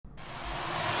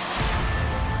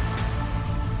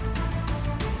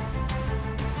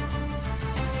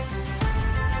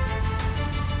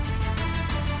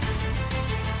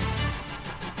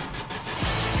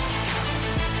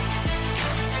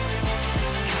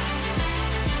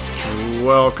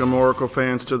Welcome, Oracle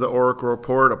fans, to the Oracle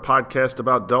Report, a podcast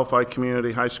about Delphi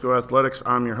Community High School athletics.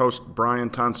 I'm your host, Brian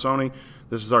Tonsoni.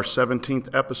 This is our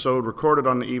 17th episode, recorded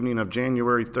on the evening of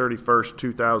January 31st,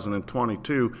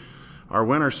 2022. Our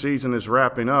winter season is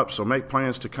wrapping up, so make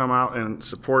plans to come out and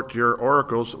support your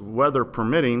Oracles, weather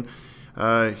permitting,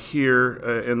 here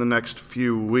in the next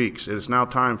few weeks. It is now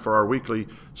time for our weekly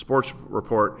sports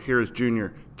report. Here is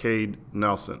junior Cade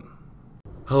Nelson.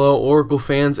 Hello, Oracle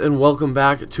fans, and welcome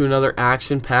back to another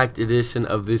action-packed edition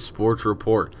of this sports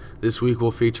report. This week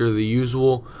will feature the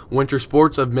usual winter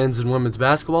sports of men's and women's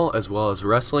basketball, as well as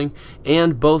wrestling,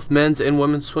 and both men's and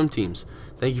women's swim teams.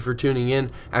 Thank you for tuning in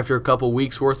after a couple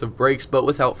weeks worth of breaks, but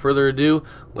without further ado,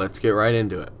 let's get right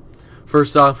into it.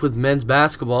 First off, with men's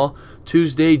basketball,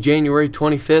 Tuesday, January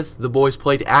 25th, the boys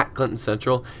played at Clinton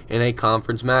Central in a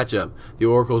conference matchup. The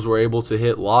Oracles were able to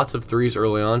hit lots of threes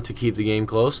early on to keep the game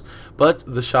close, but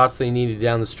the shots they needed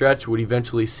down the stretch would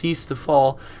eventually cease to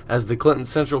fall as the Clinton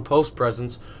Central post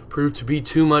presence proved to be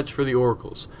too much for the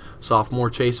Oracles. Sophomore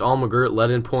Chase Almager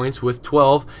led in points with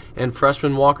 12, and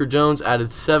freshman Walker Jones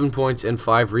added 7 points and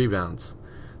 5 rebounds.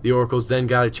 The Oracles then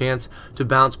got a chance to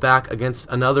bounce back against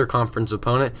another conference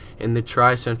opponent in the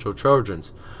Tri-Central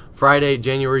Trojans. Friday,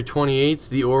 January 28th,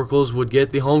 the Oracles would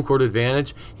get the home court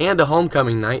advantage and a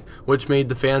homecoming night, which made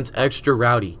the fans extra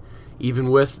rowdy.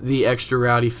 Even with the extra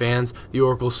rowdy fans, the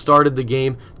Oracles started the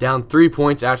game down 3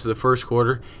 points after the first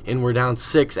quarter and were down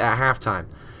 6 at halftime.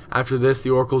 After this, the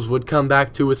Oracles would come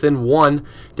back to within 1,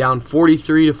 down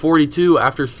 43-42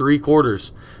 after 3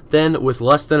 quarters. Then, with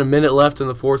less than a minute left in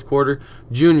the fourth quarter,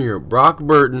 junior Brock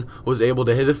Burton was able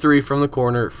to hit a 3 from the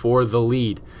corner for the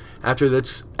lead. After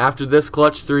this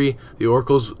clutch 3, the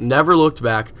Oracles never looked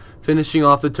back, finishing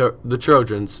off the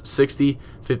Trojans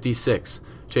 60-56.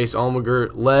 Chase Almager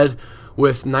led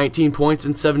with 19 points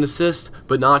and 7 assists,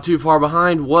 but not too far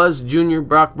behind was junior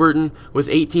Brock Burton with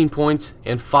 18 points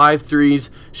and 5 threes,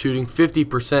 shooting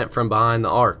 50% from behind the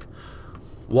arc.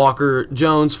 Walker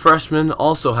Jones, freshman,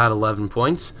 also had 11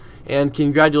 points, and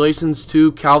congratulations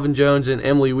to Calvin Jones and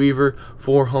Emily Weaver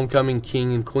for homecoming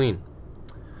king and queen.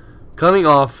 Coming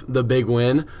off the big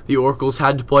win, the Oracles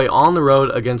had to play on the road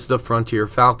against the Frontier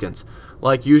Falcons.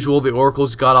 Like usual, the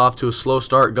Oracles got off to a slow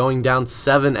start, going down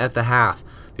 7 at the half.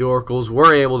 The Oracles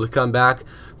were able to come back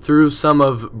through some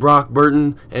of Brock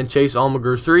Burton and Chase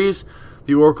Almager threes.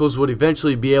 The Oracles would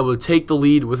eventually be able to take the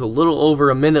lead with a little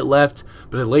over a minute left,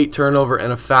 but a late turnover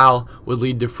and a foul would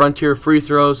lead to Frontier free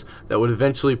throws that would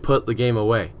eventually put the game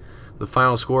away. The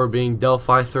final score being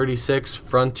Delphi 36,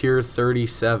 Frontier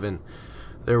 37.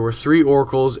 There were 3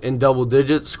 Oracles in double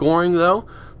digits scoring, though,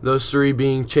 those 3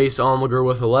 being Chase Almager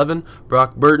with 11,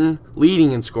 Brock Burton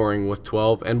leading in scoring with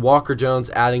 12, and Walker Jones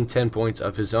adding 10 points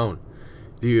of his own.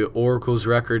 The Oracles'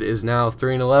 record is now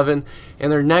 3-11,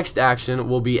 and their next action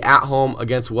will be at home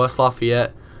against West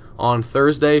Lafayette on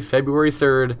Thursday, February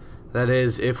 3rd. That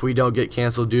is, if we don't get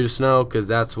canceled due to snow, because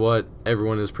that's what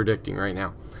everyone is predicting right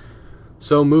now.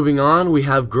 So moving on, we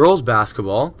have girls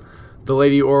basketball. The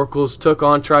Lady Oracles took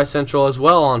on Tri-Central as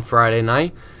well on Friday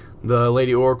night. The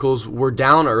Lady Oracles were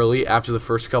down early after the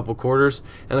first couple quarters,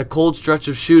 and a cold stretch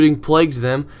of shooting plagued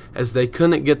them as they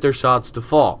couldn't get their shots to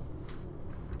fall.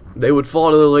 They would fall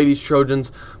to the Ladies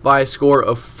Trojans by a score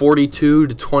of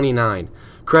 42-29.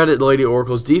 Credit the Lady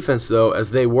Oracles defense, though,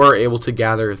 as they were able to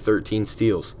gather 13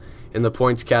 steals. In the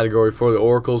points category for the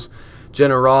Oracles,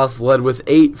 Jenna Roth led with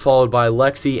 8, followed by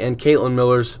Lexi and Caitlin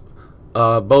Millers,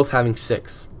 both having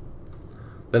 6.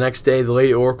 The next day, the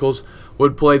Lady Oracles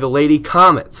would play the Lady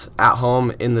Comets at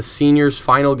home in the seniors'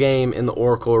 final game in the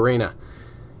Oracle Arena.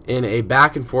 In a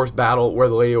back-and-forth battle where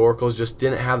the Lady Oracles just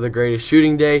didn't have the greatest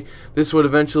shooting day, this would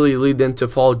eventually lead them to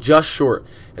fall just short,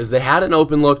 as they had an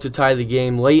open look to tie the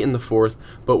game late in the fourth,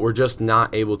 but were just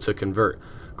not able to convert.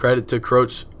 Credit to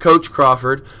Coach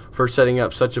Crawford for setting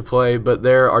up such a play, but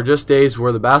there are just days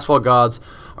where the basketball gods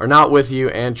are not with you,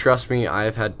 and trust me, I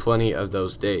have had plenty of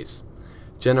those days.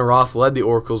 Jenna Roth led the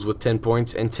Oracles with 10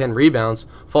 points and 10 rebounds,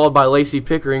 followed by Lacey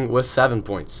Pickering with 7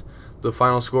 points. The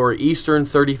final score, Eastern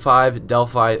 35,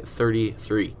 Delphi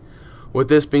 33. With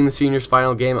this being the seniors'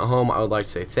 final game at home, I would like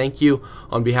to say thank you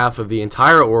on behalf of the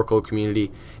entire Oracle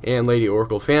community and Lady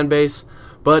Oracle fan base.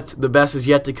 But the best is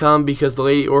yet to come because the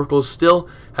Lady Oracles still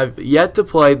have yet to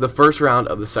play the first round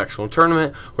of the sectional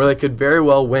tournament where they could very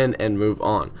well win and move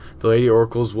on. The Lady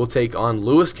Oracles will take on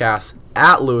Lewis Cass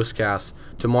at Lewis Cass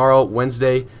tomorrow,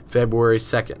 Wednesday, February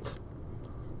 2nd.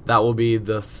 That will be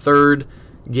the third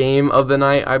game of the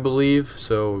night, I believe,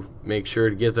 so make sure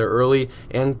to get there early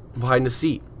and find a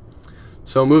seat.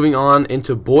 So moving on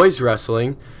into boys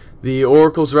wrestling, the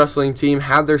Oracles wrestling team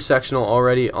had their sectional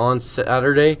already on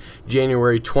Saturday,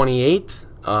 January 28th.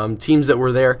 Teams that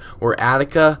were there were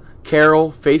Attica,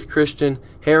 Carroll, Faith Christian,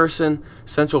 Harrison,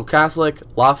 Central Catholic,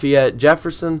 Lafayette,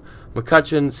 Jefferson,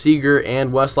 McCutcheon, Seeger,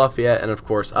 and West Lafayette, and of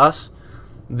course us.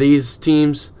 These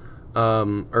teams,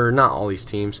 or not all these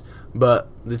teams, but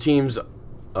the teams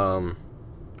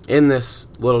in this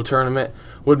little tournament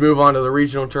would move on to the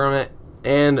regional tournament.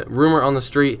 And rumor on the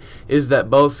street is that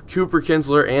both Cooper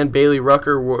Kinsler and Bailey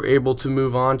Rucker were able to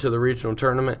move on to the regional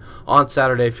tournament on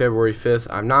Saturday, February 5th.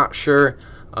 I'm not sure.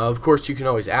 Of course, you can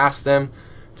always ask them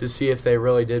to see if they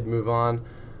really did move on.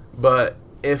 But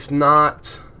if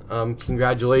not,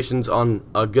 congratulations on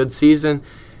a good season.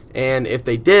 And if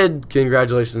they did,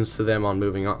 congratulations to them on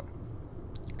moving on.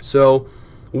 So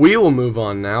we will move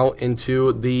on now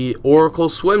into the Oracle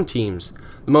swim teams.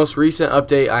 The most recent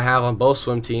update I have on both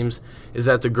swim teams is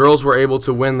that the girls were able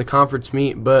to win the conference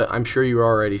meet, but I'm sure you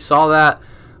already saw that.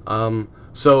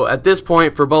 So at this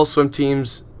point, for both swim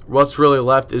teams, what's really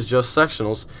left is just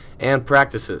sectionals and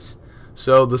practices.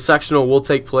 So the sectional will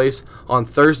take place on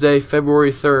Thursday,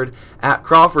 February 3rd at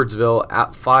Crawfordsville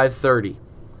at 5:30.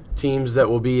 Teams that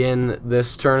will be in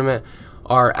this tournament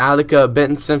are Attica,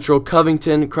 Benton Central,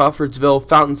 Covington, Crawfordsville,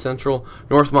 Fountain Central,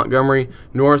 North Montgomery,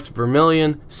 North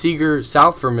Vermilion, Seeger,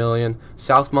 South Vermilion,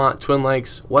 Southmont, Twin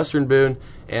Lakes, Western Boone,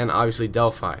 and obviously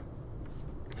Delphi.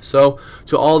 So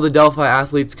to all the Delphi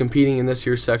athletes competing in this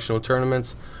year's sectional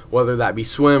tournaments, whether that be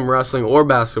swim, wrestling, or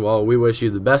basketball, we wish you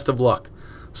the best of luck.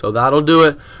 So that'll do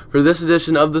it for this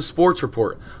edition of the Sports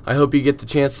Report. I hope you get the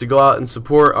chance to go out and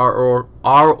support our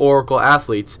Oracle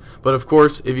athletes. But of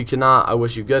course, if you cannot, I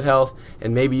wish you good health,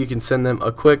 and maybe you can send them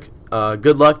a quick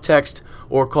good luck text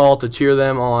or call to cheer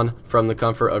them on from the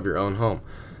comfort of your own home.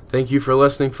 Thank you for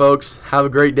listening, folks. Have a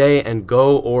great day, and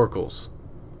go Oracles.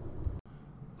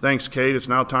 Thanks, Kate. It's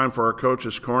now time for our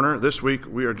Coach's Corner. This week,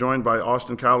 we are joined by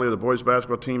Austin Cowley of the boys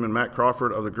basketball team and Matt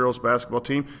Crawford of the girls basketball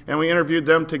team, and we interviewed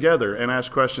them together and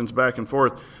asked questions back and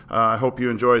forth. I hope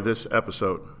you enjoy this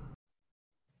episode.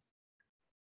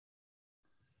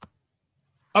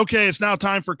 Okay, it's now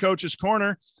time for Coach's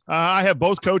Corner. I have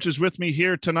both coaches with me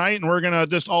here tonight, and we're going to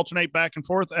just alternate back and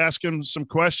forth, asking some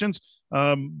questions.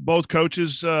 Both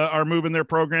coaches are moving their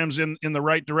programs in the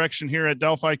right direction here at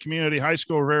Delphi Community High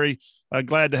School. We're very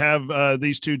glad to have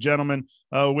these two gentlemen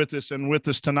with us. And with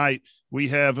us tonight, we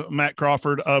have Matt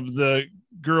Crawford of the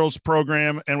girls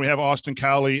program, and we have Austin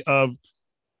Cowley of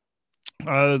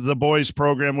the boys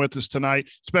program with us tonight.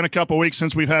 It's been a couple weeks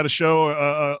since we've had a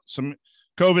show, some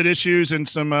COVID issues and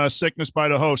some sickness by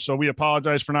the host. So we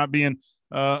apologize for not being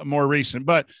more recent.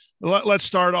 But let's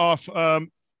start off.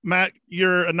 Matt,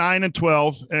 you're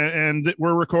 9-12, and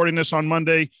we're recording this on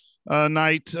Monday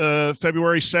night,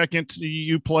 February 2nd.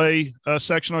 You play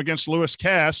sectional against Lewis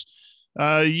Cass.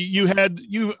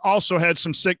 You also had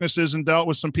some sicknesses and dealt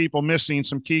with some people missing,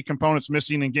 some key components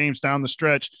missing in games down the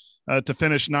stretch to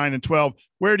finish 9-12.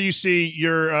 Where do you see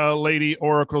your Lady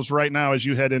Oracles right now as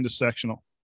you head into sectional?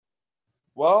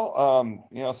 Well,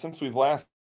 since we've last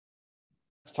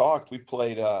talked, we've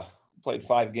played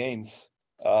 5 games.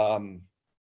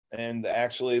 And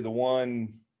actually the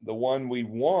one we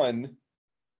won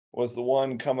was the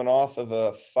one coming off of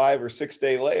a 5 or 6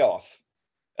 day layoff.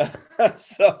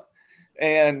 We're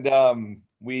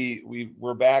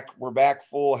back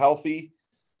full healthy.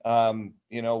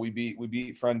 We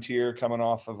beat Frontier coming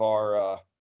off of our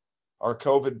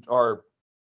COVID, our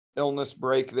illness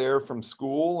break there from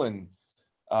school. And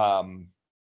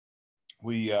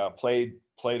we played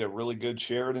a really good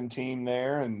Sheridan team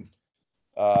there, and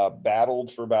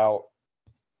battled for about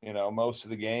most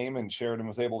of the game, and Sheridan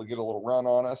was able to get a little run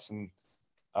on us. And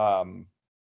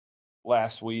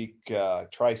last week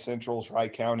Tri-Centrals,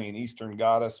 Tri-County, and Eastern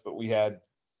got us, but we had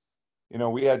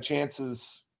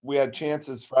chances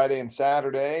Friday and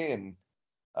Saturday, and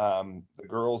the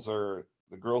girls are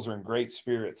in great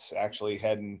spirits, actually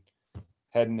heading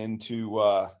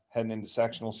into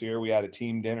sectionals here. We had a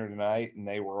team dinner tonight, and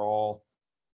they were all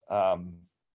in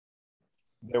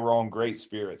great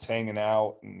spirits, hanging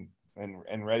out and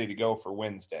ready to go for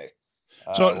Wednesday.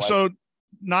 So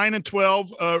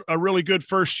 9-12, a really good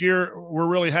first year. We're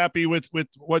really happy with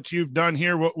what you've done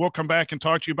here. We'll come back and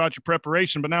talk to you about your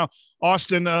preparation. But now,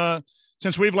 Austin,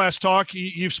 since we've last talked,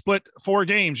 you've split 4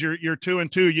 games. You're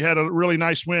 2-2. You had a really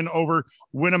nice win over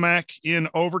Winnemac in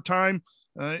overtime.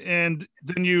 And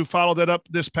then you followed that up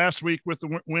this past week with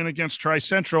the win against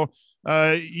Tri-Central.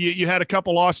 You had a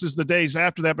couple losses the days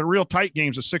after that, but real tight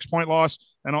games, a 6-point loss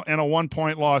and a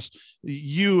 1-point loss.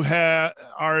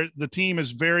 The team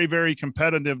is very, very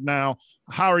competitive now.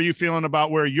 How are you feeling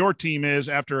about where your team is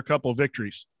after a couple of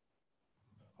victories?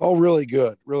 Oh, really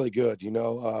good. Really good.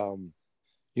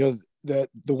 the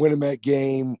Willamette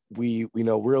game, we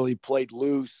really played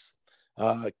loose,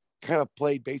 kind of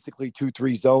played basically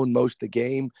 2-3 zone most of the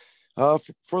game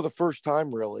for the first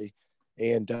time, really,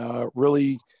 and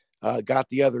really got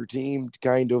the other team to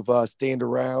kind of stand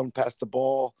around, pass the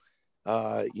ball.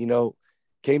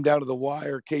 Came down to the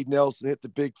wire. Cade Nelson hit the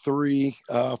big three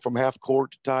from half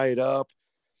court to tie it up.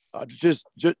 Just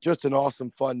an awesome,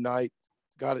 fun night.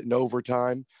 Got it in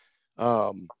overtime.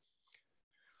 Home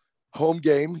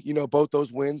game, both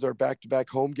those wins are back-to-back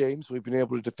home games. We've been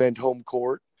able to defend home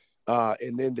court.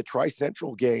 And then the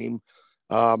Tri-Central game,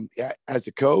 as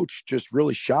a coach, just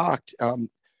really shocked.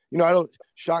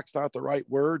 Shocked's not the right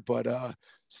word, but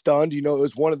stunned. It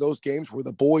was one of those games where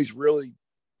the boys really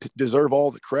deserve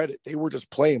all the credit. They were just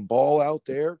playing ball out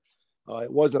there.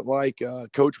 It wasn't like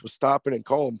coach was stopping and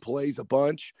calling plays a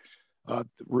bunch.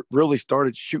 Really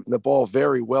started shooting the ball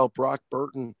very well. Brock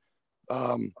Burton,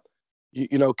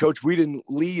 coach, we didn't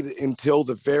lead until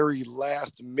the very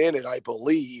last minute, I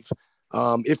believe.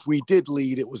 If we did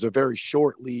lead, it was a very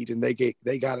short lead, and they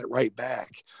got it right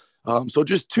back. So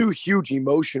just two huge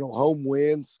emotional home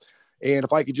wins. And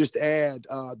if I could just add,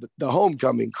 the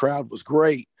homecoming crowd was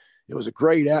great. It was a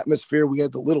great atmosphere. We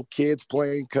had the little kids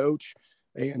playing, coach,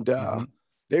 and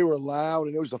they were loud,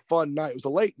 and it was a fun night. It was a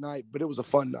late night, but it was a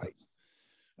fun night.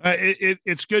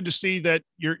 It's good to see that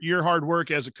your hard work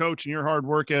as a coach and your hard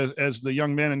work as the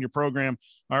young men in your program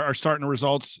are starting to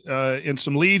results in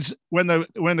some leads when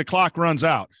the clock runs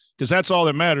out, because that's all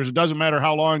that matters. It doesn't matter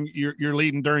how long you're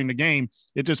leading during the game.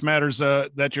 It just matters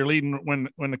that you're leading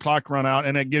when the clock run out,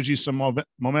 and it gives you some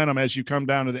momentum as you come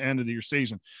down to the end of your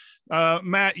season.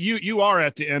 Matt, you are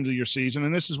at the end of your season,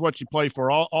 and this is what you play for.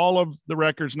 All of the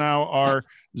records now are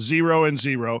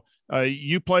 0-0.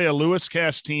 You play a Lewis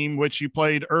Cass team, which you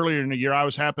played earlier in the year. I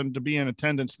happened to be in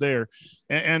attendance there,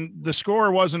 and the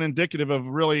score wasn't indicative of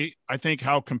really, I think,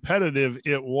 how competitive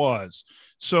it was.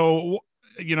 So,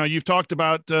 you've talked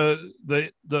about the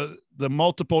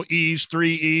multiple E's,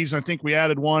 3 E's. I think we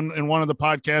added one in one of the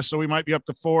podcasts, so we might be up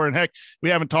to 4. And heck, we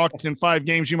haven't talked in 5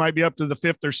 games. You might be up to the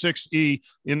 5th or 6th E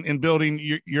in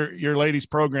building your ladies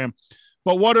program.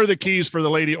 But what are the keys for the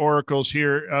Lady Oracles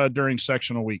here during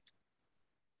sectional week?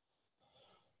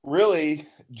 Really,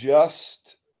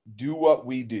 just do what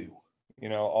we do.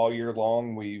 All year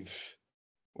long, we've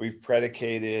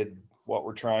predicated what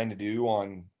we're trying to do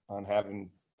on having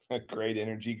great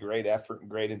energy, great effort, and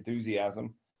great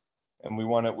enthusiasm, and we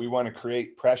want to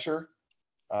create pressure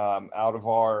out of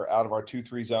our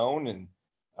 2-3 zone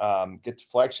and get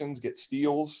deflections, get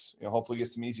steals, hopefully get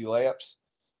some easy layups,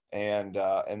 and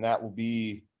that will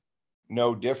be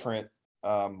no different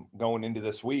going into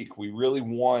this week. We really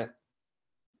want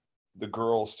the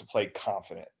girls to play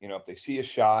confident. If they see a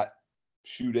shot,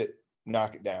 shoot it,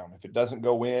 knock it down. If it doesn't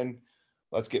go in,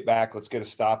 let's get back, let's get a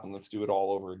stop, and let's do it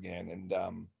all over again. And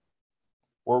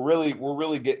we're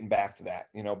really getting back to that,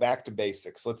 back to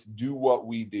basics. Let's do what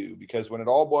we do, because when it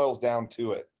all boils down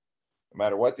to it, no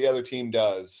matter what the other team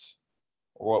does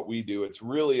or what we do, it's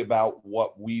really about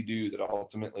what we do that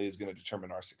ultimately is going to determine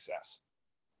our success.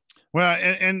 Well,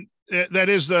 and that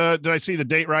is did I see the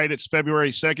date right? It's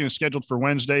February 2nd. It's scheduled for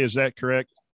Wednesday. Is that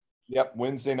correct? Yep.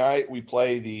 Wednesday night, we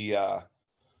play the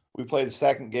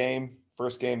second game.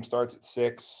 First game starts at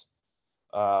 6.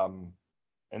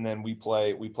 And then we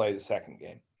play the second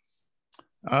game.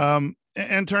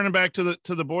 And turning back to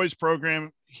the boys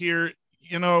program here,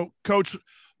 Coach,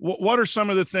 what are some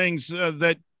of the things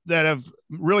that have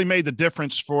really made the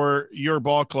difference for your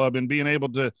ball club in being able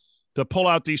to pull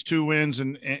out these 2 wins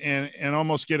and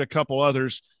almost get a couple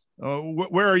others?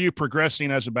 Where are you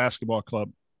progressing as a basketball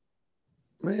club?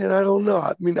 Man, I don't know.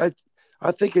 I mean,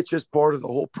 I think it's just part of the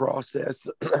whole process,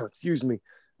 excuse me,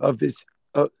 of this,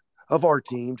 of our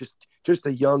team, just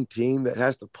a young team that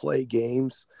has to play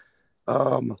games.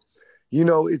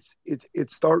 It's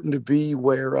starting to be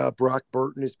where Brock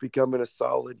Burton is becoming a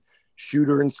solid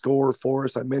shooter and scorer for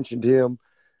us. I mentioned him.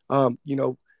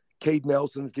 Cade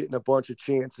Nelson's getting a bunch of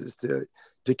chances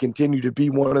to continue to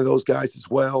be one of those guys as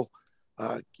well.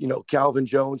 Calvin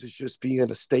Jones is just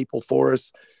being a staple for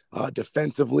us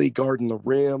defensively, guarding the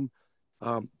rim,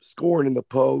 scoring in the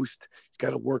post. He's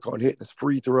got to work on hitting his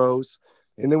free throws.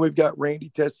 And then we've got Randy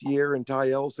Tessier and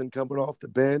Ty Ellison coming off the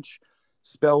bench,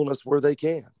 spelling us where they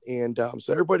can. And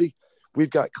so everybody, we've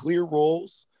got clear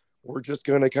roles. We're just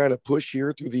going to kind of push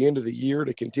here through the end of the year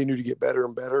to continue to get better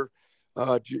and better.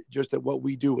 Just at what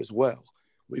we do as well.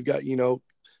 We've got,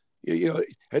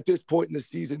 at this point in the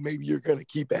season, maybe you're going to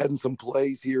keep adding some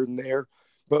plays here and there,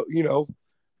 but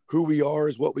who we are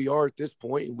is what we are at this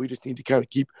point, and we just need to kind of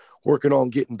keep working on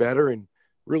getting better. And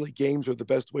really, games are the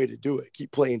best way to do it.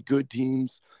 Keep playing good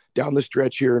teams, down the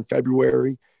stretch here in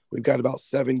February. We've got about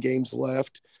 7 games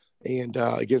left, and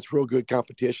against real good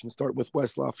competition, starting with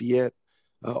West Lafayette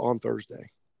on Thursday.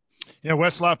 Yeah,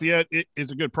 West Lafayette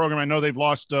is a good program. I know they've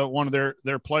lost one of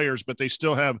their players, but they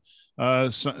still have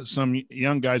some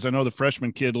young guys. I know the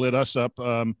freshman kid lit us up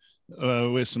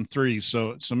with some threes.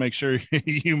 So make sure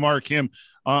you mark him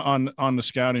on the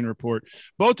scouting report.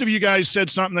 Both of you guys said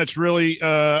something that's really,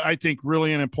 I think,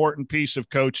 really an important piece of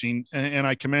coaching, and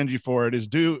I commend you for it. Is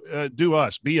do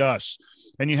us, be us,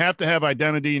 and you have to have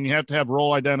identity, and you have to have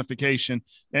role identification,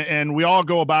 and we all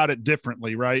go about it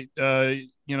differently, right?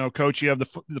 Coach, you have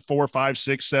the 4, 5,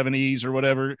 6, 7 E's or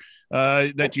whatever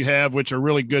that you have, which are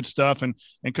really good stuff. And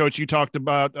Coach, you talked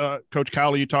about Coach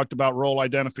Cowley, you talked about role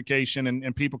identification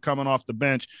and people coming off the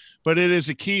bench. But it is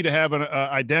a key to have an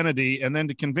identity, and then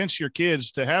to convince your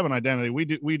kids to have an identity.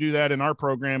 We do that in our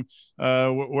program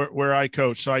where I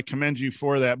coach. So I commend you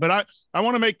for that. But I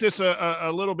want to make this a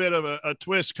little bit of a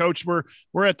twist, Coach.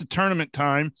 We're at the tournament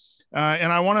time,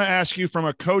 and I want to ask you from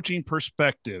a coaching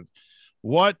perspective,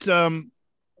 what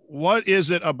is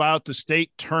it about the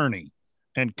state tourney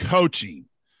and coaching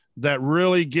that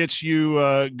really gets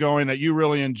you going, that you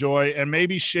really enjoy, and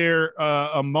maybe share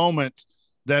a moment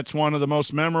that's one of the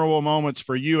most memorable moments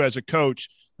for you as a coach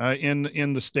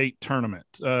in the state tournament?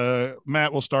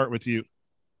 Matt, we'll start with you.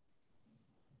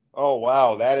 Oh,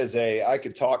 wow. That is I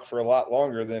could talk for a lot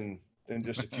longer than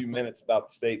just a few minutes about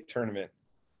the state tournament.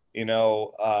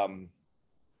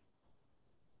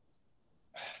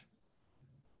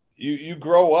 You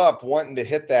grow up wanting to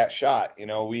hit that shot.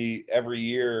 We every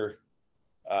year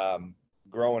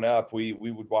growing up, we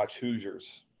would watch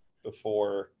Hoosiers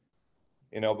before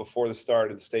the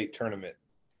start of the state tournament.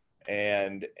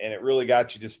 And it really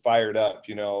got you just fired up,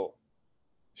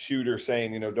 Shooter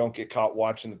saying, don't get caught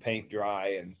watching the paint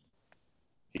dry. And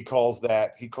he calls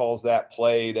that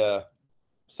play to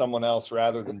someone else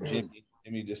rather than Jimmy.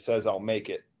 Jimmy just says, I'll make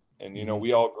it. And,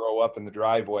 we all grow up in the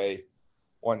driveway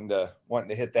wanting to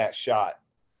hit that shot.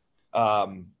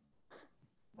 But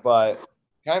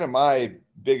kind of my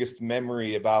biggest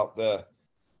memory about the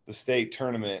state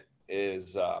tournament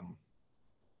is,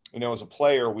 as a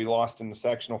player, we lost in the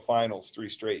sectional finals 3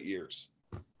 straight years.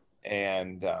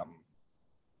 And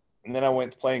then I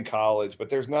went to play in college, but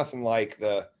there's nothing like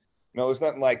the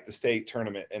state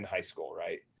tournament in high school.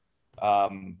 Right.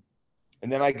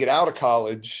 And then I get out of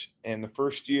college, and the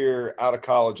first year out of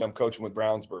college, I'm coaching with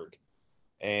Brownsburg.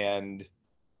 And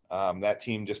that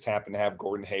team just happened to have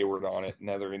Gordon Hayward on it,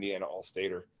 another Indiana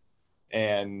All-Stater.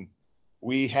 And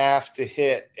we have to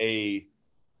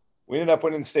we ended up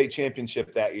winning the state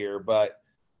championship that year, but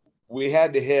we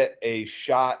had to hit a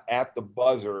shot at the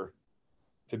buzzer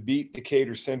to beat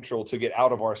Decatur Central to get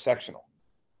out of our sectional.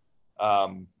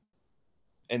 And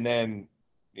then,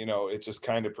 it just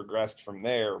kind of progressed from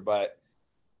there. But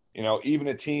even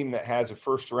a team that has a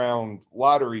first-round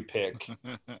lottery pick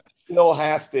still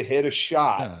has to hit a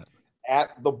shot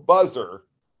at the buzzer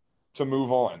to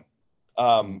move on.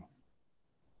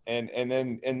 And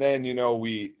then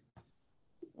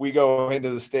we go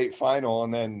into the state final,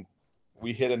 and then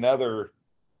we hit another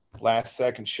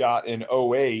last-second shot in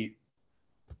 2008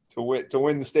 to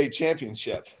win the state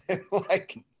championship. I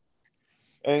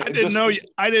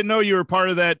didn't know you were part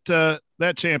of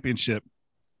that championship.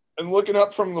 And looking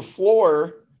up from the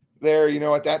floor there,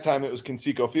 at that time it was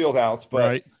Conseco Fieldhouse, but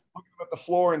right. Looking up at the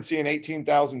floor and seeing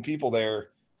 18,000 people there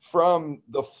from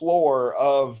the floor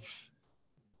of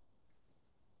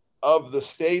the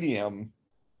stadium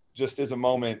just is a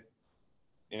moment,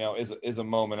 is a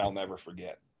moment I'll never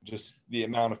forget. Just the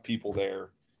amount of people there,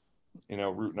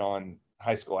 rooting on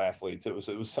high school athletes. It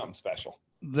was something special.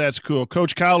 That's cool.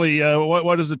 Coach Cowley,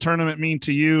 what does the tournament mean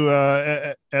to you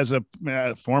as a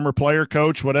former player,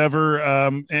 coach, whatever?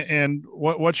 And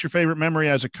what's your favorite memory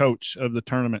as a coach of the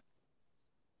tournament?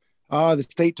 The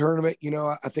state tournament,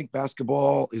 I think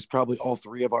basketball is probably all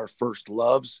 3 of our first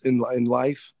loves in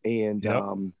life. And yep.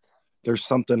 There's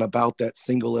something about that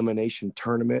single elimination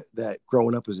tournament that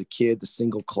growing up as a kid, the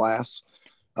single class,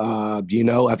 I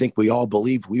think we all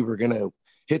believed we were going to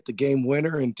hit the game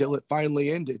winner until it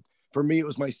finally ended. For me, it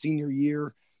was my senior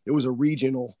year. It was a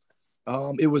regional.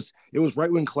 It was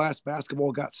right when class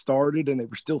basketball got started, and they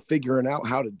were still figuring out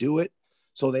how to do it.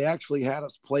 So they actually had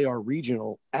us play our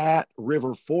regional at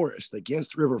River Forest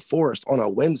against River Forest on a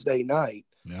Wednesday night.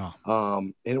 Yeah.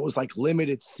 And it was like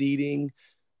limited seating.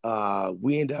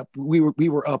 We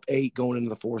were up 8 going into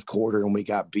the 4th quarter, and we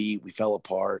got beat. We fell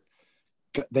apart.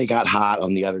 They got hot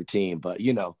on the other team, but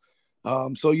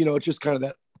it's just kind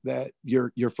of that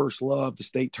your first love, the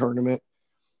state tournament.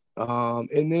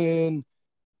 And then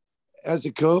as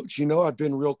a coach, I've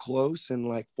been real close in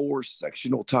like 4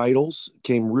 sectional titles,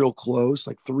 came real close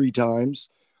like 3 times.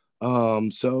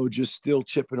 So just still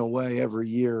chipping away every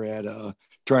year at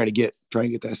trying to get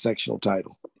that sectional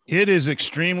title. It is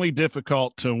extremely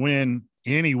difficult to win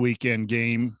any weekend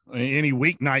game, any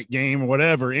weeknight game,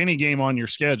 whatever, any game on your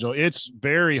schedule. It's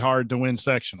very hard to win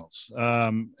sectionals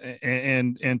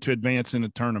and to advance in a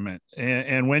tournament.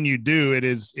 And when you do, it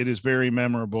is very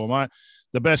memorable.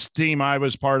 The best team I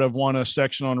was part of won a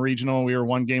sectional and regional. We were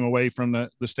 1 game away from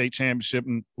the state championship,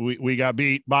 and we got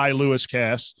beat by Lewis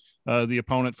Cass, the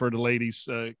opponent for the ladies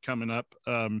coming up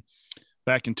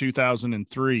back in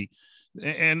 2003.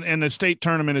 And the state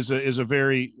tournament is a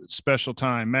very special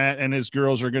time. Matt and his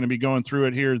girls are going to be going through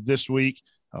it here this week,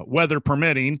 weather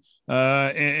permitting.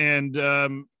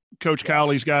 Coach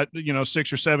Cowley's got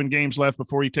 6 or 7 games left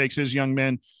before he takes his young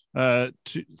men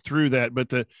through that. But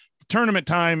the tournament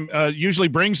time usually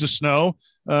brings the snow,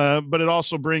 but it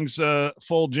also brings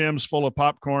full gyms full of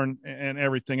popcorn and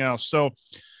everything else. So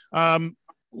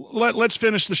let's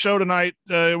finish the show tonight.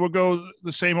 We'll go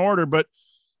the same order, but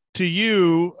to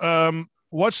you,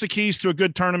 what's the keys to a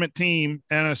good tournament team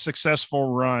and a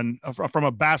successful run from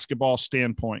a basketball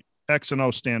standpoint, X and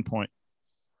O standpoint?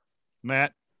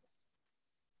 Matt?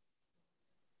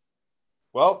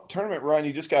 Well, tournament run,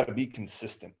 you just got to be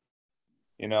consistent.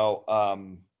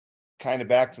 Kind of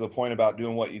back to the point about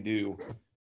doing what you do,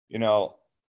 in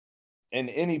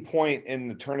any point in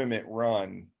the tournament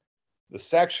run, the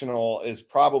sectional is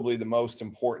probably the most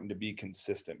important to be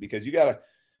consistent, because you got to,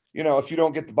 if you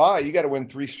don't get the bye, you got to win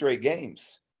 3 straight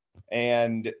games.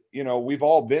 And, we've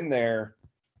all been there.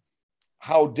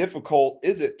 How difficult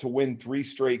is it to win 3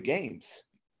 straight games?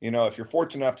 If you're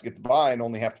fortunate enough to get the bye and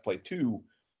only have to play 2,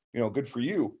 good for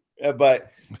you.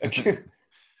 But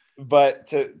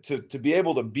to be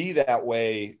able to be that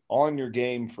way on your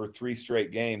game for 3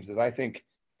 straight games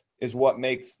is what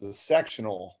makes the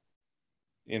sectional,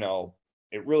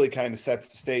 it really kind of sets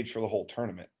the stage for the whole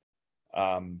tournament.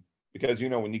 Because,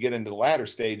 when you get into the latter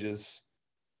stages,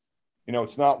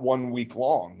 it's not 1 week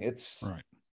long. It's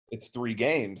 3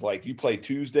 games. Like you play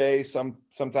Tuesday,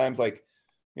 sometimes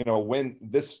when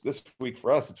this week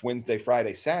for us, it's Wednesday,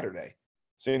 Friday, Saturday.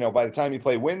 So, by the time you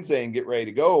play Wednesday and get ready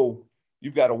to go,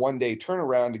 you've got a 1-day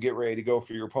turnaround to get ready to go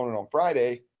for your opponent on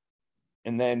Friday.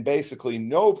 And then basically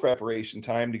no preparation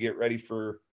time to get ready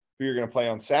for who you're going to play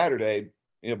on Saturday,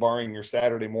 barring your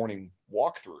Saturday morning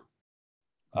walkthrough.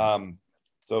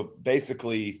 So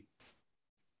basically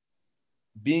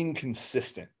being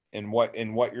consistent in what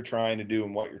you're trying to do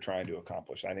and what you're trying to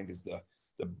accomplish, I think is the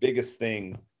biggest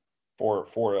thing for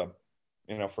a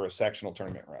sectional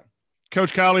tournament run.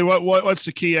 Coach Cowley, what's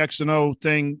the key X and O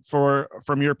thing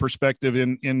from your perspective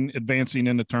in advancing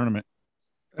in the tournament?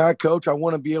 Coach, I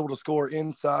want to be able to score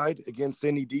inside against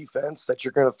any defense that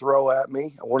you're going to throw at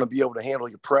me. I want to be able to handle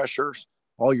your pressures,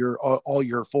 all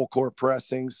your full court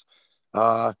pressings.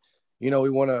 We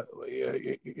want to,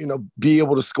 be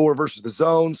able to score versus the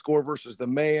zone, score versus the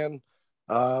man.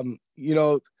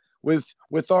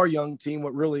 With our young team,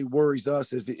 what really worries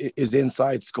us is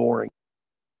inside scoring,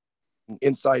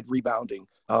 inside rebounding.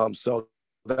 So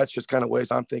that's just kind of ways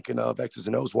I'm thinking of X's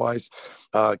and O's wise.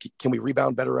 Can we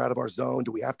rebound better out of our zone?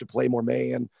 Do we have to play more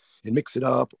man and mix it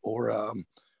up, or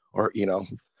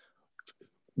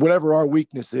whatever our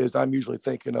weakness is? I'm usually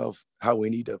thinking of how we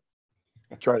need to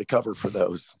try to cover for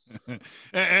those.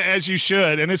 As you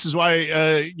should. And this is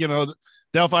why,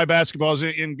 Delphi basketball is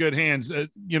in good hands.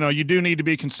 You do need to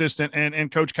be consistent.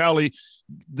 And Coach Cowley,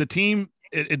 the team,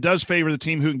 it does favor the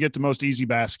team who can get the most easy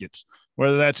baskets,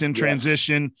 whether that's in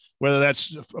transition, whether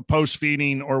that's post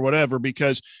feeding or whatever,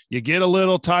 because you get a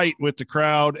little tight with the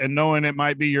crowd and knowing it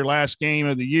might be your last game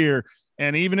of the year.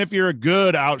 And even if you're a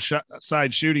good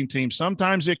outside shooting team,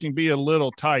 sometimes it can be a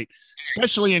little tight,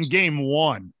 especially in game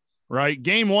 1. Right.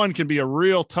 Game 1 can be a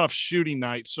real tough shooting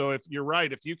night. So if you're right,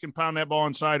 if you can pound that ball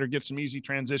inside or get some easy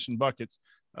transition buckets,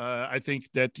 I think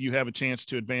that you have a chance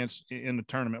to advance in the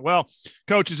tournament. Well,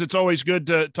 coaches, it's always good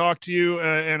to talk to you.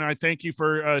 And I thank you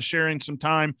for sharing some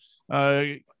time,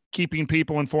 keeping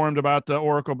people informed about the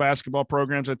Oracle basketball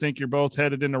programs. I think you're both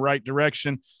headed in the right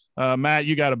direction. Matt,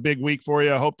 you got a big week for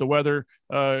you. I hope the weather,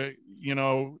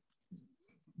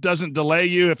 doesn't delay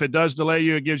you. If it does delay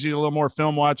you, it gives you a little more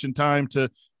film watching time to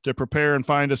prepare and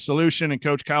find a solution. And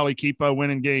Coach Cowley, keep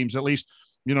winning games. At least,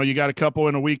 you got a couple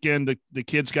in a weekend. The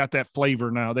kids got that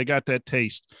flavor now. They got that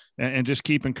taste, and just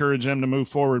keep encouraging them to move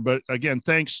forward. But again,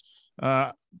 thanks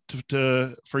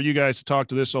for you guys to talk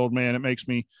to this old man. It makes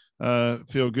me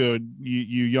feel good.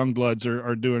 You young bloods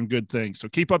are doing good things. So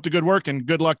keep up the good work and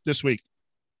good luck this week.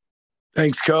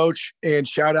 Thanks, Coach. And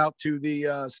shout out to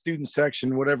the student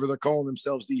section, whatever they're calling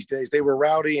themselves these days. They were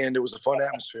rowdy, and it was a fun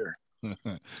atmosphere.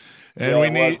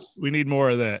 And we need more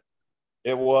of that.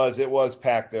 It was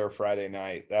packed there Friday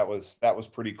night. That was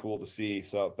pretty cool to see.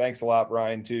 So thanks a lot,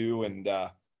 Brian, too. And,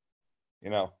 best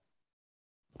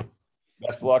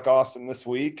of luck, Austin, this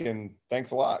week. And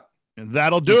thanks a lot. And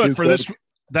that'll do it for this.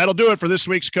 That'll do it for this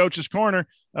week's Coach's Corner.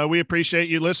 We appreciate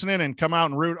you listening, and come out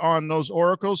and root on those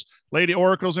Oracles, Lady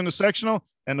Oracles in the sectional,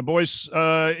 and the boys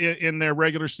in their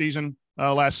regular season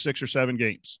last 6 or 7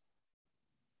 games.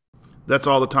 That's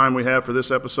all the time we have for this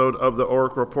episode of the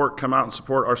Oracle Report. Come out and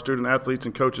support our student athletes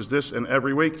and coaches this and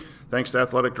every week. Thanks to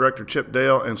Athletic Director Chip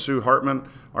Dale and Sue Hartman,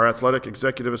 our Athletic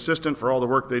Executive Assistant, for all the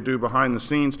work they do behind the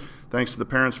scenes. Thanks to the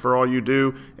parents for all you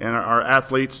do, and our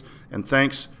athletes. And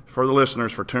thanks for the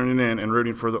listeners for tuning in and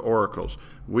rooting for the Oracles.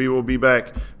 We will be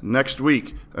back next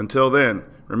week. Until then,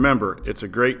 remember, it's a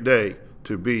great day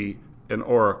to be an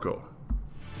Oracle.